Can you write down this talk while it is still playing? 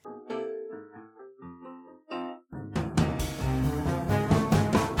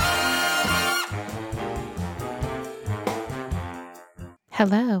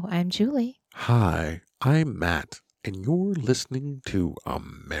Hello, I'm Julie. Hi, I'm Matt, and you're listening to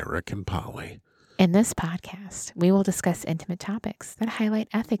American Polly. In this podcast, we will discuss intimate topics that highlight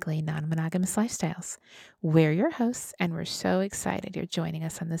ethically non-monogamous lifestyles. We're your hosts, and we're so excited you're joining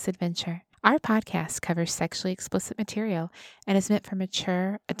us on this adventure. Our podcast covers sexually explicit material and is meant for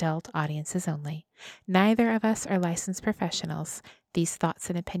mature adult audiences only. Neither of us are licensed professionals. These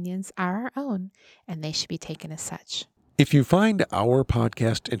thoughts and opinions are our own, and they should be taken as such. If you find our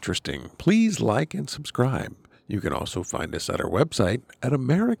podcast interesting, please like and subscribe. You can also find us at our website at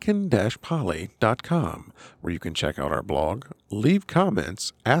american-polly.com, where you can check out our blog, leave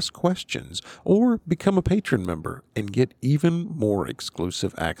comments, ask questions, or become a patron member and get even more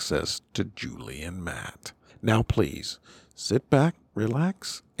exclusive access to Julie and Matt. Now please, sit back,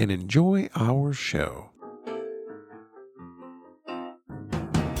 relax, and enjoy our show.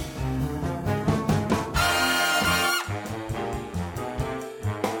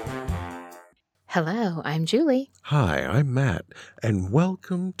 Hello, I'm Julie. Hi, I'm Matt, and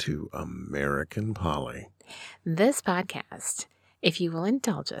welcome to American Polly. This podcast, if you will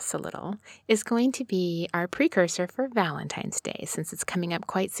indulge us a little, is going to be our precursor for Valentine's Day, since it's coming up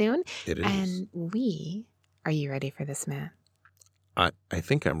quite soon. It is. And are you ready for this, Matt? I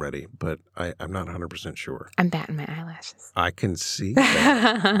think I'm ready, but I'm not 100% sure. I'm batting my eyelashes. I can see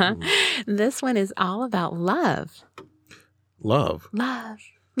that. This one is all about love. Love. Love,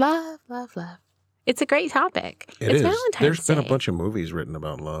 love, love, love. It's a great topic. It It's is. Valentine's There's Day. been a bunch of movies written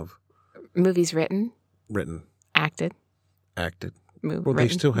about love. Movies written, Written, acted, acted, written, Well, they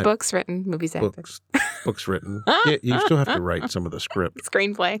still have books written, movies acted. books written. Yeah, you still have to write some of the script.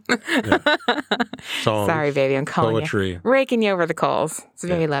 Screenplay. Songs, Sorry, baby, I'm calling poetry. you. Raking you over the coals. It's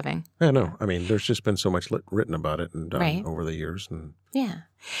very loving. Yeah, no, I mean, there's just been so much written about it and done Right. over the years. And Yeah.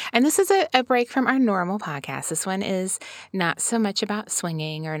 And this is a break from our normal podcast. This one is not so much about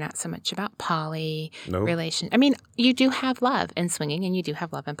swinging or not so much about poly no, relation. I mean, you do have love in swinging and you do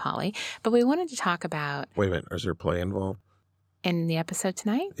have love in poly, but we wanted to talk about wait a minute, is there play involved? in the episode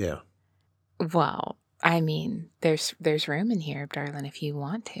tonight. Yeah. Well, I mean, there's room in here, darling, if you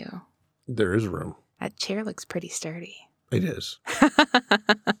want to. There is room. That chair looks pretty sturdy. It is.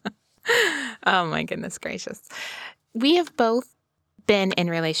 Oh my goodness gracious. We have both been in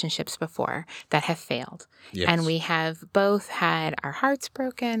relationships before that have failed. Yes. And we have both had our hearts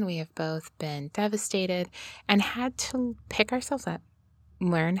broken. We have both been devastated and had to pick ourselves up,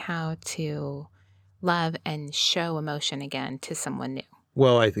 learn how to love and show emotion again to someone new.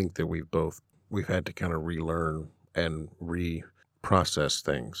 Well, I think that we've had to kind of relearn and reprocess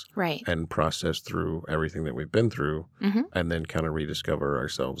things Right. and process through everything that we've been through Mm-hmm. and then kind of rediscover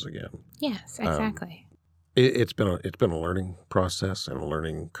ourselves again. Yes, exactly. It's been a learning process and a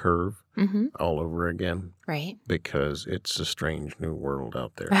learning curve Mm-hmm. all over again Right. because it's a strange new world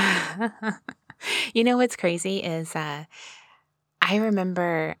out there. You know what's crazy is I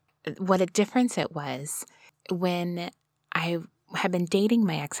remember what a difference it was when I had been dating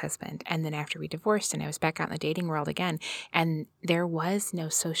my ex-husband, and then after we divorced and I was back out in the dating world again, and there was no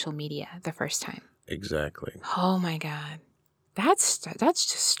social media the first time. Exactly. Oh my God. That's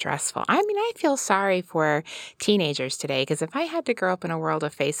just stressful. I mean, I feel sorry for teenagers today because if I had to grow up in a world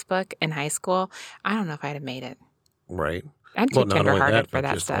of Facebook in high school, I don't know if I'd have made it. Right. I'm too Not only tenderhearted that, for but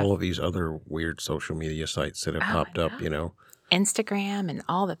that just stuff. all of these other weird social media sites that have Oh, popped I up, know. Instagram and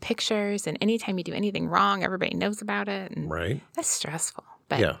all the pictures, and anytime you do anything wrong, everybody knows about it. And right? that's stressful.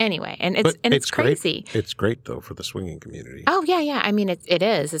 But Yeah. anyway, and But it's crazy. Great. It's great, though, for the swinging community. Oh, yeah. I mean, it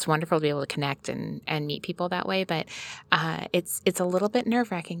is. It's wonderful to be able to connect and meet people that way. But it's a little bit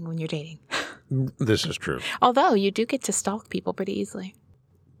nerve-wracking when you're dating. This is true. Although you do get to stalk people pretty easily.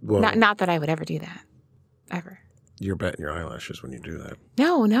 Well, Not that I would ever do that. Ever. you're batting your eyelashes when you do that.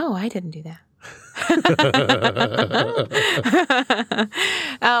 No, I didn't do that.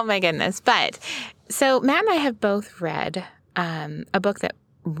 Oh, my goodness. But so Matt and I have both read a book that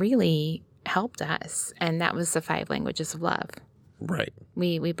really helped us, and that was The 5 Languages of Love. Right.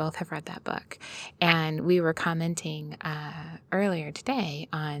 We both have read that book. And we were commenting earlier today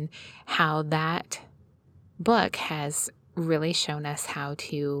on how that book has really shown us how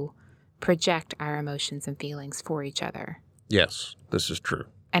to project our emotions and feelings for each other Yes, this is true.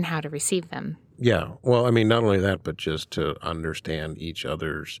 and how to receive them. Yeah. Well, I mean, not only that, but just to understand each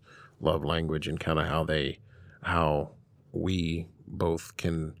other's love language and kind of how we both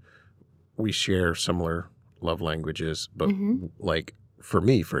we share similar love languages. But like for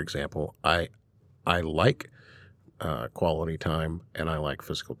me, for example, I like quality time and I like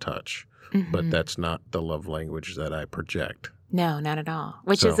physical touch, but that's not the love language that I project. No, not at all,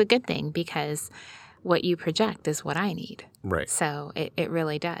 which is a good thing because what you project is what I need. Right. So it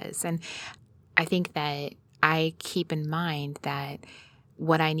really does. And I think that I keep in mind that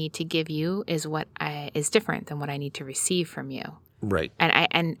what I need to give you is is different than what I need to receive from you. Right.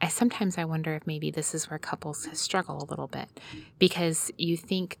 And I sometimes I wonder if maybe this is where couples struggle a little bit, because you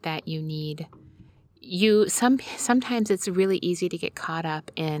think that sometimes it's really easy to get caught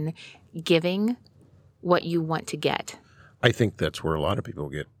up in giving what you want to get. I think that's where a lot of people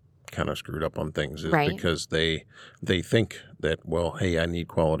get kind of screwed up on things, is Right. because they think that, well, hey, I need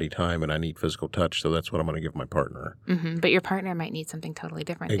quality time and I need physical touch, so that's what I'm going to give my partner. Mm-hmm. But your partner might need something totally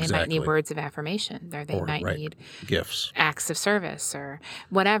different. They might need words of affirmation, or they might need gifts, acts of service, or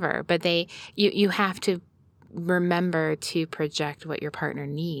whatever. But you have to remember to project what your partner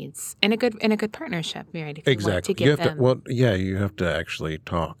needs in a good partnership, right? If you want to give them. You have to actually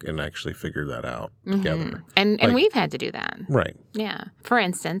talk and actually figure that out together. And we've had to do that. Right. Yeah. For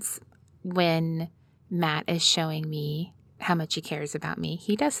instance, when Matt is showing me how much he cares about me,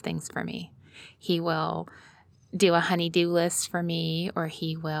 he does things for me. He will do a honey-do list for me, or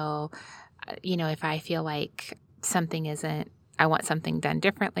he will, if I feel like I want something done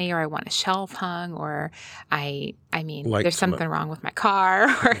differently, or I want a shelf hung, or there's something wrong with my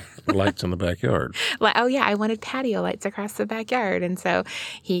car. Or lights in the backyard. I wanted patio lights across the backyard. And so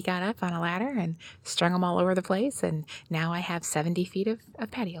he got up on a ladder and strung them all over the place. And now I have 70 feet of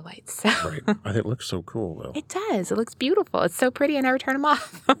patio lights. So. Right. I think it looks so cool, though. It does. It looks beautiful. It's so pretty. I never turn them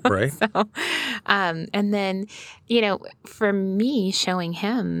off. Right. So, and then, for me, showing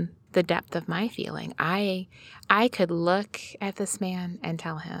him the depth of my feeling, I could look at this man and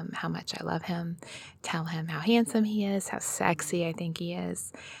tell him how much I love him, tell him how handsome he is, how sexy I think he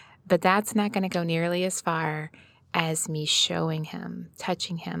is. But that's not going to go nearly as far as me showing him,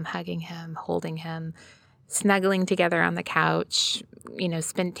 touching him, hugging him, holding him, snuggling together on the couch,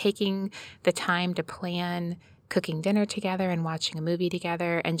 taking the time to plan cooking dinner together and watching a movie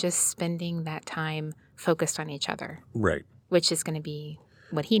together, and just spending that time focused on each other. Right. Which is going to be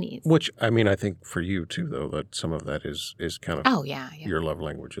what he needs. Which, I think for you too, though, that some of that is kind of your love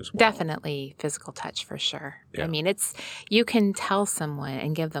language as well. Definitely physical touch, for sure. Yeah. You can tell someone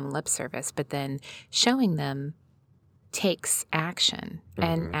and give them lip service, but then showing them takes action,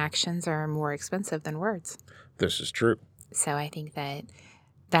 and actions are more expensive than words. This is true. So I think that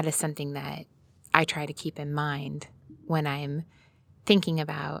is something that I try to keep in mind when I'm thinking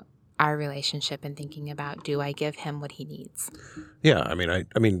about our relationship and thinking about, do I give him what he needs? Yeah,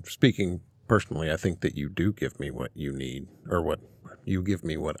 I mean, speaking personally, I think that you do give me what you need, or what you give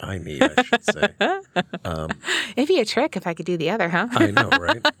me what I need, I should say. It'd be a trick if I could do the other, huh? I know,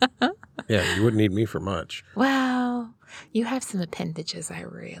 right? Yeah, you wouldn't need me for much. Well, you have some appendages I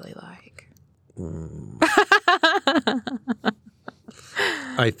really like.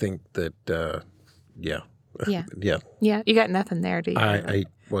 I think that, yeah. Yeah, you got nothing there, do you? I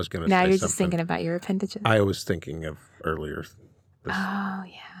was going to say now you're something. just thinking about your appendages. I was thinking of earlier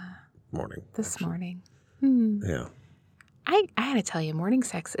morning. This actually. morning. Yeah. I got to tell you, morning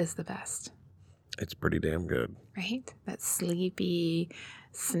sex is the best. It's pretty damn good. Right? That sleepy,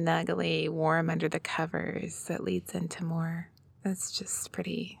 snuggly, warm under the covers that leads into more. That's just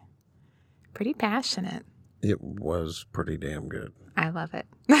pretty passionate. It was pretty damn good. I love it.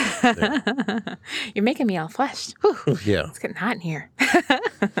 Yeah. You're making me all flushed. Whew. Yeah. It's getting hot in here.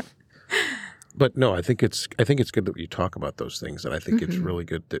 But no, I think it's good that you talk about those things, and I think it's really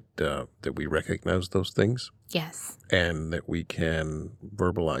good that we recognize those things. Yes. And that we can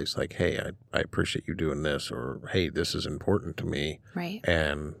verbalize, like, hey, I appreciate you doing this, or hey, this is important to me. Right.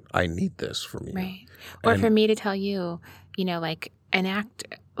 And I need this from you. Right. Or for me to tell you, like an act,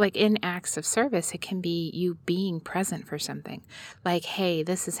 like in acts of service, it can be you being present for something. Like, hey,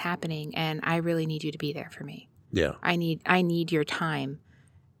 this is happening and I really need you to be there for me. Yeah. I need your time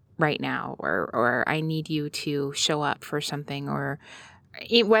right now, or I need you to show up for something, or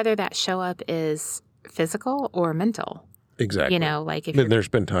whether that show up is physical or mental. Exactly. Like if there's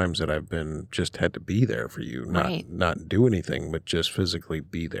been times that I've just had to be there for you, not do anything, but just physically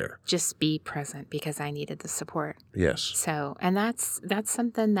be there. Just be present because I needed the support. Yes. So, and that's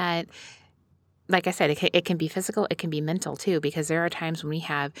something that, like I said, it can be physical, it can be mental too, because there are times when we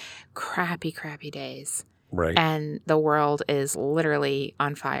have crappy days. Right. And the world is literally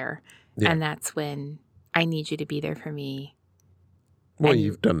on fire. Yeah. And that's when I need you to be there for me. Well,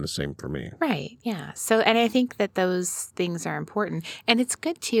 you've done the same for me. Right. Yeah. So, and I think that those things are important. And it's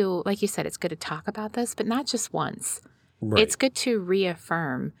good to, like you said, it's good to talk about this, but not just once. Right. It's good to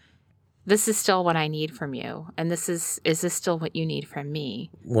reaffirm this is still what I need from you. And is this still what you need from me?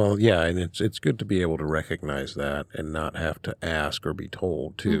 Well, yeah, and it's good to be able to recognize that and not have to ask or be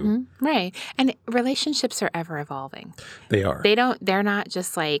told too. Right. And relationships are ever evolving. They are. They're not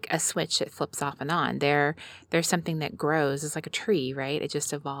just like a switch that flips off and on. They're something that grows. It's like a tree, right? It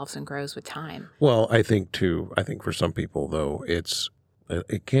just evolves and grows with time. Well, I think for some people though,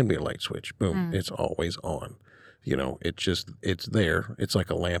 it can be a light switch. Boom, it's always on. It's there. It's like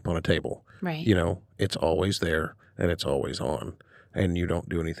a lamp on a table. Right. It's always there and it's always on, and you don't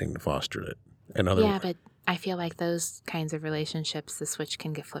do anything to foster it. Yeah, but I feel like those kinds of relationships, the switch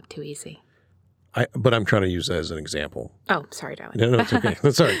can get flipped too easy. But I'm trying to use that as an example. Oh, sorry, darling. No, it's okay.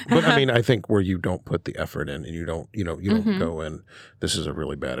 That's all right. But I mean, I think where you don't put the effort in, and you don't go in. This is a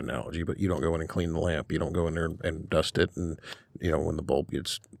really bad analogy, but you don't go in and clean the lamp. You don't go in there and dust it, and when the bulb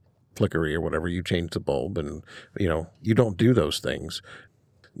gets flickery or whatever, you change the bulb, and you don't do those things.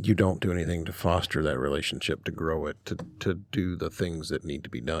 You don't do anything to foster that relationship, to grow it, to do the things that need to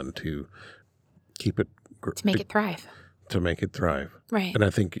be done to keep it to make it thrive. To make it thrive. Right. And I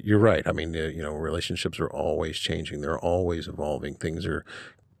think you're right. I mean, relationships are always changing. They're always evolving. Things are,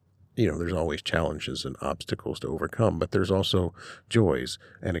 there's always challenges and obstacles to overcome, but there's also joys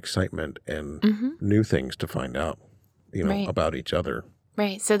and excitement and new things to find out, Right. about each other.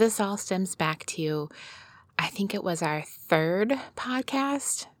 Right. So this all stems back to, I think it was our third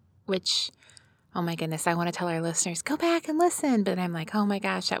podcast, which, oh my goodness, I want to tell our listeners, go back and listen. But I'm like, oh my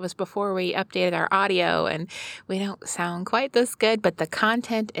gosh, that was before we updated our audio and we don't sound quite this good, but the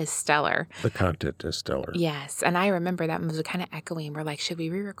content is stellar. The content is stellar. Yes. And I remember that was kind of echoing. We're like, should we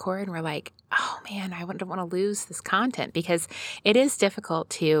re-record? And we're like, oh man, I don't want to lose this content, because it is difficult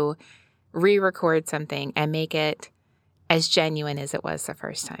to re-record something and make it as genuine as it was the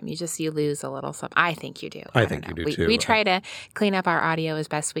first time. You lose a little something. I think you do. I think you do too. We try to clean up our audio as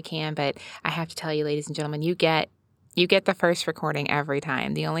best we can, but I have to tell you, ladies and gentlemen, you get the first recording every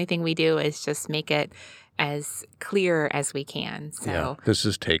time. The only thing we do is just make it as clear as we can. So yeah, this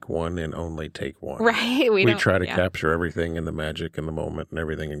is take one and only take one. Right. We try to capture everything and the magic and the moment and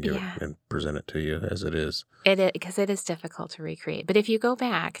everything and give it and present it to you as it is. Because it is difficult to recreate. But if you go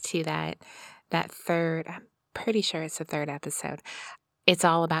back to that third, I'm pretty sure it's the third episode, it's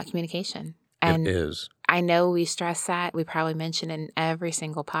all about communication. And it is. I know we stress that. We probably mention in every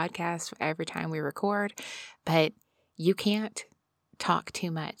single podcast, every time we record, but you can't talk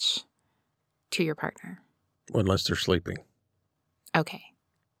too much to your partner. Unless they're sleeping. Okay.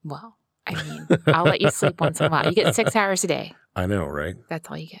 Well, I mean, I'll let you sleep once in a while. You get 6 hours a day. I know, right? That's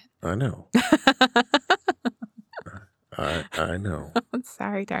all you get. I know. I know. I'm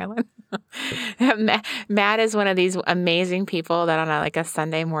sorry, darling. Matt is one of these amazing people that on a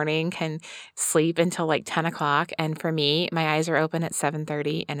Sunday morning can sleep until like 10 o'clock. And for me, my eyes are open at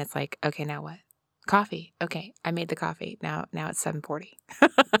 7:30 and it's like, okay, now what? Coffee. Okay, I made the coffee. Now it's 7:40.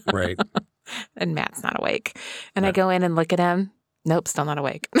 Right. And Matt's not awake. And I go in and look at him. Nope, still not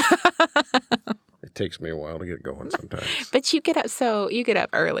awake. It takes me a while to get going sometimes. But you get up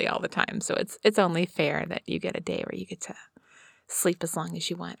early all the time. So it's only fair that you get a day where you get to sleep as long as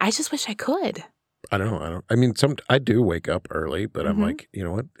you want. I just wish I could. I don't. I mean, I do wake up early, but I'm like, you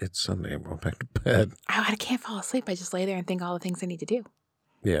know what? It's Sunday. I'm going back to bed. I can't fall asleep. I just lay there and think all the things I need to do.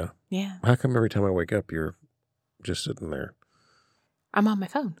 Yeah. Yeah. How come every time I wake up, you're just sitting there? I'm on my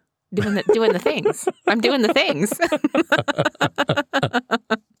phone doing the things. I'm doing the things.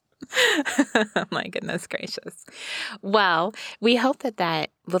 My goodness gracious. Well, we hope that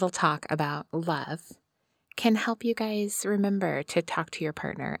little talk about love can help you guys remember to talk to your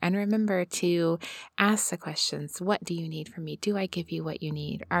partner and remember to ask the questions. What do you need from me? Do I give you what you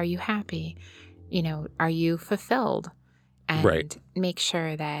need? Are you happy? Are you fulfilled? And right. Make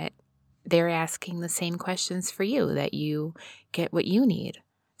sure that they're asking the same questions for you, that you get what you need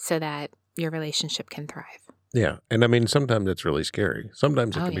so that your relationship can thrive. Yeah. And I mean, sometimes it's really scary.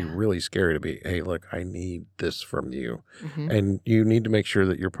 Sometimes it can be really scary to be, hey, look, I need this from you. Mm-hmm. And you need to make sure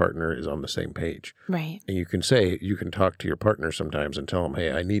that your partner is on the same page. Right. And you can talk to your partner sometimes and tell them,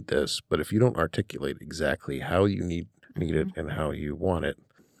 hey, I need this. But if you don't articulate exactly how you need it and how you want it,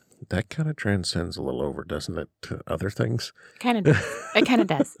 that kind of transcends a little over, doesn't it, to other things? Kind of does. It kind of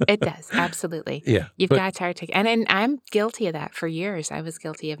does. It does. Absolutely. Yeah. You've got to articulate. And I'm guilty of that for years. I was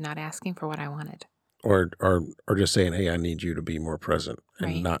guilty of not asking for what I wanted. Or just saying, hey, I need you to be more present,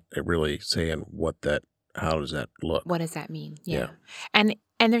 and not really saying how does that look? What does that mean? Yeah. And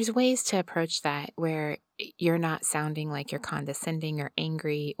there's ways to approach that where you're not sounding like you're condescending or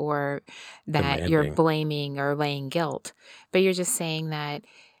angry or that demanding. You're blaming or laying guilt, but you're just saying that,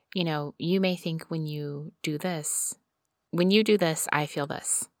 you may think when you do this, I feel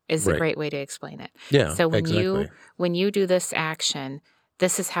this. is a Right. great way to explain it. Yeah, So exactly. when you do this action,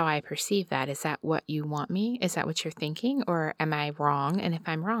 this is how I perceive that. Is that what you want me? Is that what you're thinking? Or am I wrong? And if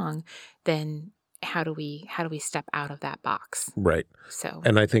I'm wrong, then how do we step out of that box? Right. So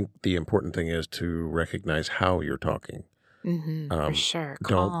And I think the important thing is to recognize how you're talking. for Um, sure.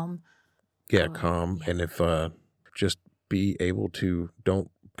 don't Calm. calm. Yeah. And if just be able to don't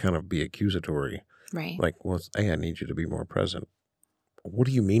kind of be accusatory. Right. Like, well, hey, I need you to be more present. What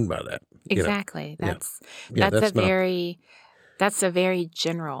do you mean by that? Exactly. Yeah. That's Yeah, that's that's not. a very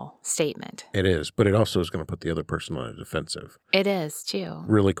general statement. It is, but it also is going to put the other person on a defensive It is too.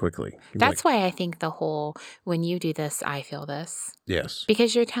 really quickly. You'd be That's like, why I think the whole when you do this, I feel this. yes,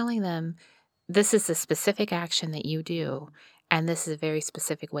 Because you're telling them this is a specific action that you do, and this is a very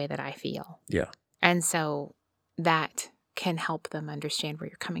specific way that I feel. yeah, And so that can help them understand where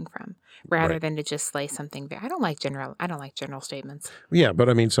you're coming from rather right. than to just lay something I don't like general statements. Yeah, but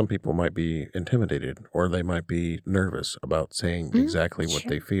I mean, some people might be intimidated or they might be nervous about saying exactly what Sure.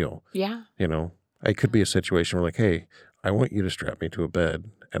 they feel. Yeah. It could be a situation where, like, hey, I want you to strap me to a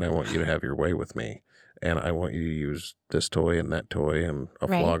bed and I want you to have your way with me. And I want you to use this toy and that toy and a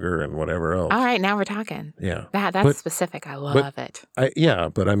Right. flogger and whatever else. All right, now we're talking. Yeah. That's But- specific. I love it.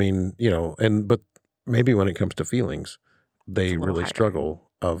 But I mean, but maybe when it comes to feelings, they It's a little really harder. struggle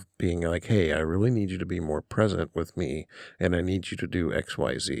of being like, hey, I really need you to be more present with me and I need you to do X,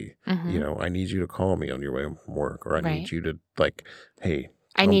 Y, Z. Mhm. I need you to call me on your way home from work, or I Right. need you to, like, hey,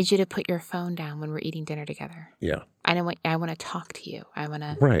 I need you to put your phone down when we're eating dinner together. yeah, I want to talk to you. I want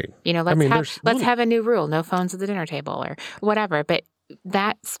to, right. let's mean, have there's let's little- have a new rule: no phones at the dinner table or whatever. But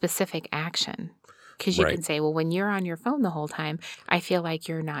that specific action, because you Right. can say, well, when you're on your phone the whole time, I feel like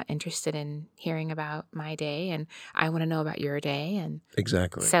you're not interested in hearing about my day, and I want to know about your day, and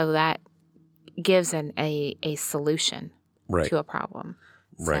Exactly. so that gives a solution Right. to a problem.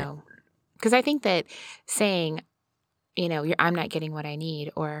 Right. So, because I think that saying, I'm not getting what I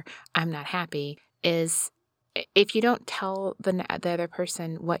need or I'm not happy is if you don't tell the other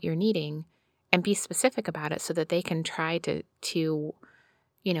person what you're needing and be specific about it so that they can try to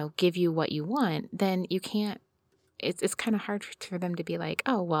give you what you want, then you can't. It's kind of hard for them to be like,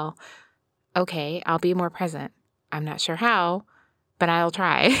 oh, well, okay, I'll be more present. I'm not sure how, but I'll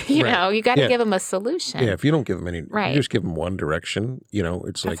try. You got to Yeah. give them a solution. Yeah, if you don't give them any, if Right. you just give them one direction,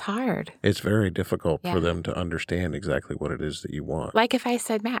 it's That's like, hard. it's very difficult Yeah. for them to understand exactly what it is that you want. Like if I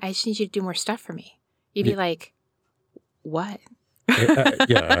said, Matt, I just need you to do more stuff for me. You'd be like, what?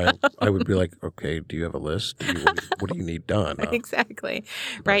 I would be like, okay, do you have a list? What do you need done? Exactly.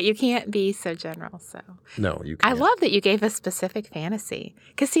 Right. You can't be so general. So No, you I can't. love that you gave a specific fantasy.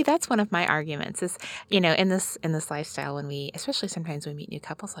 Because see, that's one of my arguments is, in this lifestyle especially sometimes when we meet new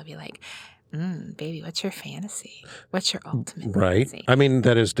couples, I'll be like, baby, what's your fantasy? What's your ultimate Right. fantasy? I mean,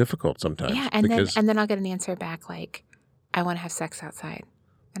 that is difficult sometimes. Yeah. And because, then I'll get an answer back like, I want to have sex outside.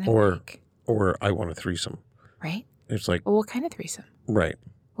 And I'm Or- like, or I want a threesome. right? It's like, Well, what kind of threesome? right.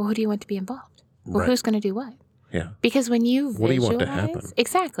 Well, who do you want to be involved? Well, Right. who's going to do what? Yeah. Because when you What do you want to visualize- happen?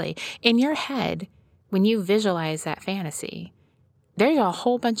 Exactly. In your head, when you visualize that fantasy, there's a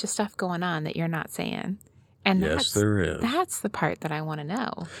whole bunch of stuff going on that you're not saying. And Yes, there is. that's the part that I want to know.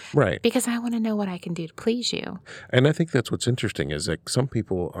 Right. Because I want to know what I can do to please you. And I think that's what's interesting is that some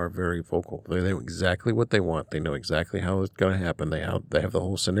people are very vocal. They know exactly what they want. They know exactly how it's going to happen. They have the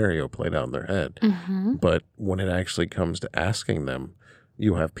whole scenario played out in their head. Mm-hmm. But when it actually comes to asking them,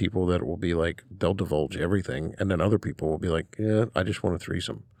 you have people that will be like, they'll divulge everything. And then other people will be like, yeah, I just want a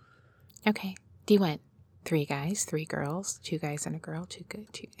threesome. Okay. Do you want 3 guys, 3 girls, 2 guys and a girl, 2 good,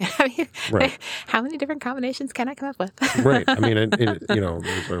 2? I mean, Right. how many different combinations can I come up with? Right. I mean,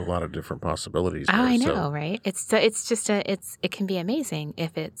 there's a lot of different possibilities. Oh, there, I know, so- right? It can be amazing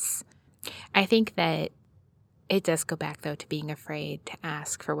if it's. I think that it does go back though to being afraid to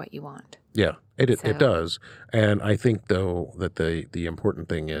ask for what you want. Yeah, So- it does, and I think though that the important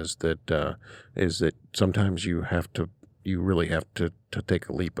thing is that sometimes you really have to take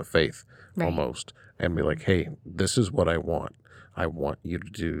a leap of faith Right. almost and be like, hey, this is what I want. I want you to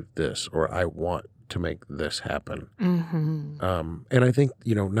do this, or I want to make this happen. Mm-hmm. And I think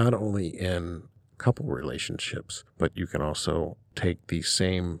not only in couple relationships, but you can also take these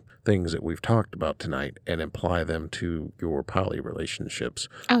same things that we've talked about tonight and apply them to your poly relationships.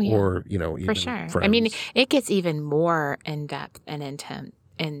 Oh yeah, Or, even for sure. friends. I mean, it gets even more in depth and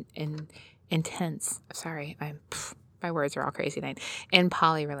intense. Sorry, my words are all crazy tonight. In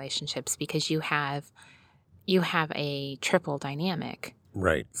poly relationships, because you have a triple dynamic.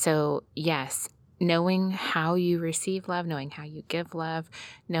 Right. So yes, knowing how you receive love, knowing how you give love,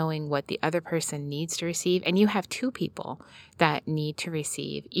 knowing what the other person needs to receive. And you have two people that need to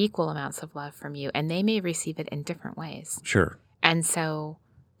receive equal amounts of love from you, and they may receive it in different ways. Sure. And so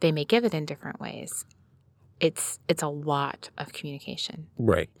they may give it in different ways. It's a lot of communication.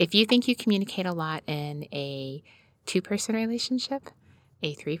 Right. If you think you communicate a lot in a 2-person relationship,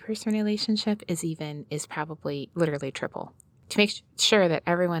 a 3-person relationship is probably literally triple. To make sure that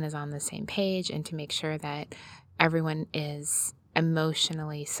everyone is on the same page and to make sure that everyone is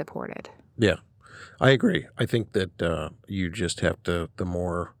emotionally supported. Yeah, I agree. I think that you just have to, the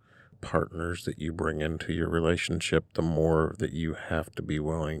more partners that you bring into your relationship, the more that you have to be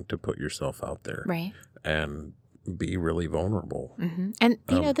willing to put yourself out there. Right. And be really vulnerable. Mm-hmm. And,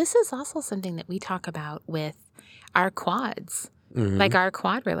 this is also something that we talk about with our quads, like our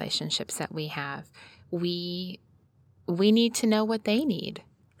quad relationships that we have. We need to know what they need.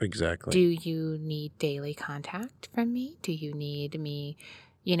 Exactly. Do you need daily contact from me? Do you need me,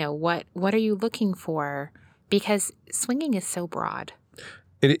 what are you looking for? Because swinging is so broad.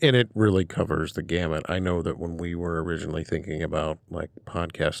 And it really covers the gamut. I know that when we were originally thinking about like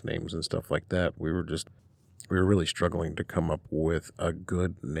podcast names and stuff like that, we were really struggling to come up with a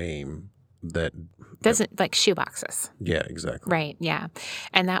good name that doesn't like shoeboxes. Yeah, exactly. Right. Yeah.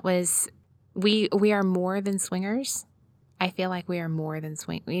 And that was, we are more than swingers. I feel like we are more than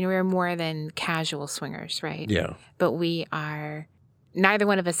we're more than casual swingers, right? Yeah. But neither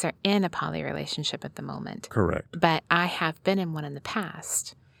one of us are in a poly relationship at the moment. Correct. But I have been in one in the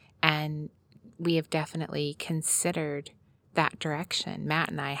past, and we have definitely considered that direction.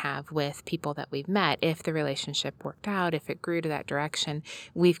 Matt and I have with people that we've met. If the relationship worked out, if it grew to that direction,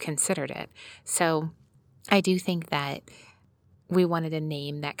 we've considered it. So I do think that we wanted a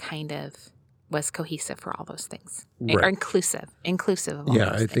name that kind of was cohesive for all those things. Right. Or inclusive of all those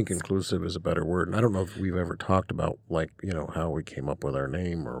things. I think inclusive is a better word. And I don't know if we've ever talked about how we came up with our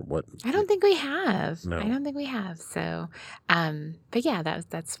name or what. I don't think we have. No. I don't think we have. So, but yeah, that's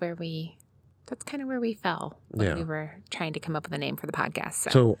kind of where we fell when we were trying to come up with a name for the podcast.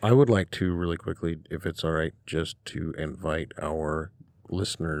 So I would like to really quickly, if it's all right, just to invite our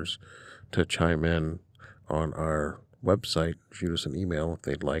listeners to chime in on our website, shoot us an email if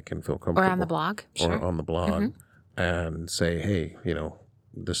they'd like and feel comfortable. Or on the blog. Sure. Or on the blog and say, hey,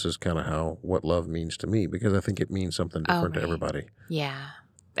 this is kind of what love means to me, because I think it means something different to everybody. Yeah.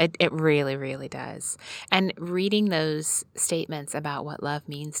 It really, really does. And reading those statements about what love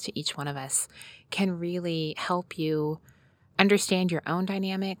means to each one of us can really help you understand your own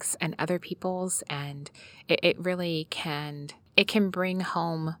dynamics and other people's. And it really can bring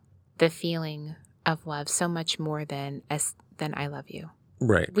home the feeling of love so much more than I love you.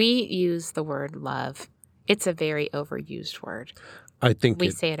 Right. We use the word love. It's a very overused word. I think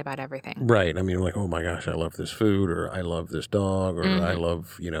we say it about everything. Right. I mean, like, oh my gosh, I love this food, or I love this dog, or I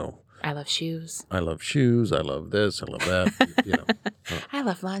love, I love shoes. I love shoes. I love this. I love that. I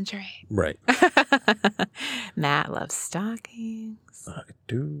love lingerie. Right. Matt loves stockings. I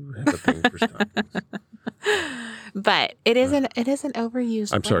do have a thing for stockings. But it is an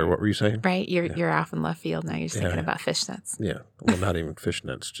overused I'm sorry, what were you saying? Right? You're off in left field now. You're just thinking about fishnets. Yeah. Well, not even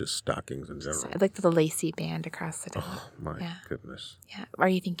fishnets, just stockings in general. I like the lacy band across the top. Oh, my goodness. Yeah. Are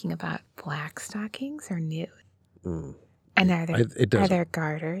you thinking about black stockings or nude? Mm. And are there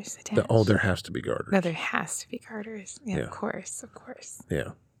garters attached? There has to be garters. No, there has to be garters. Yeah. Of course. Yeah.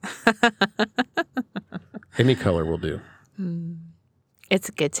 Any color will do. It's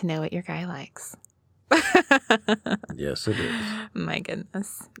good to know what your guy likes. Yes, it is. My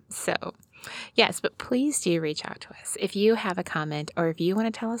goodness. So, yes, but please do reach out to us. If you have a comment or if you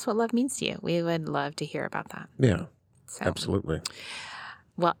want to tell us what love means to you, we would love to hear about that. Yeah, so, absolutely.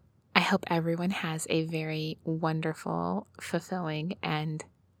 Well, I hope everyone has a very wonderful, fulfilling, and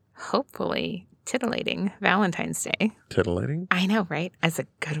hopefully titillating Valentine's Day. Titillating? I know, right? That's a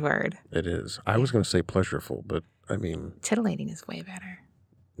good word. It is. I was going to say pleasureful, but I mean... Titillating is way better.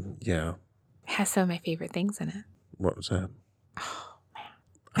 Yeah. It has some of my favorite things in it. What was that? Oh, man.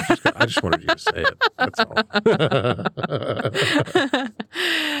 I just wanted you to say it. That's all.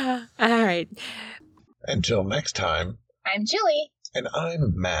 All right. Until next time. I'm Julie. And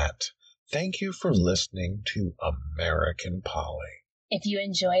I'm Matt. Thank you for listening to American Poly. If you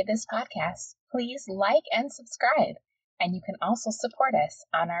enjoyed this podcast, please like and subscribe. And you can also support us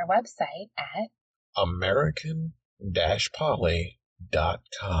on our website at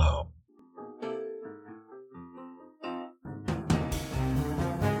American-Poly.com.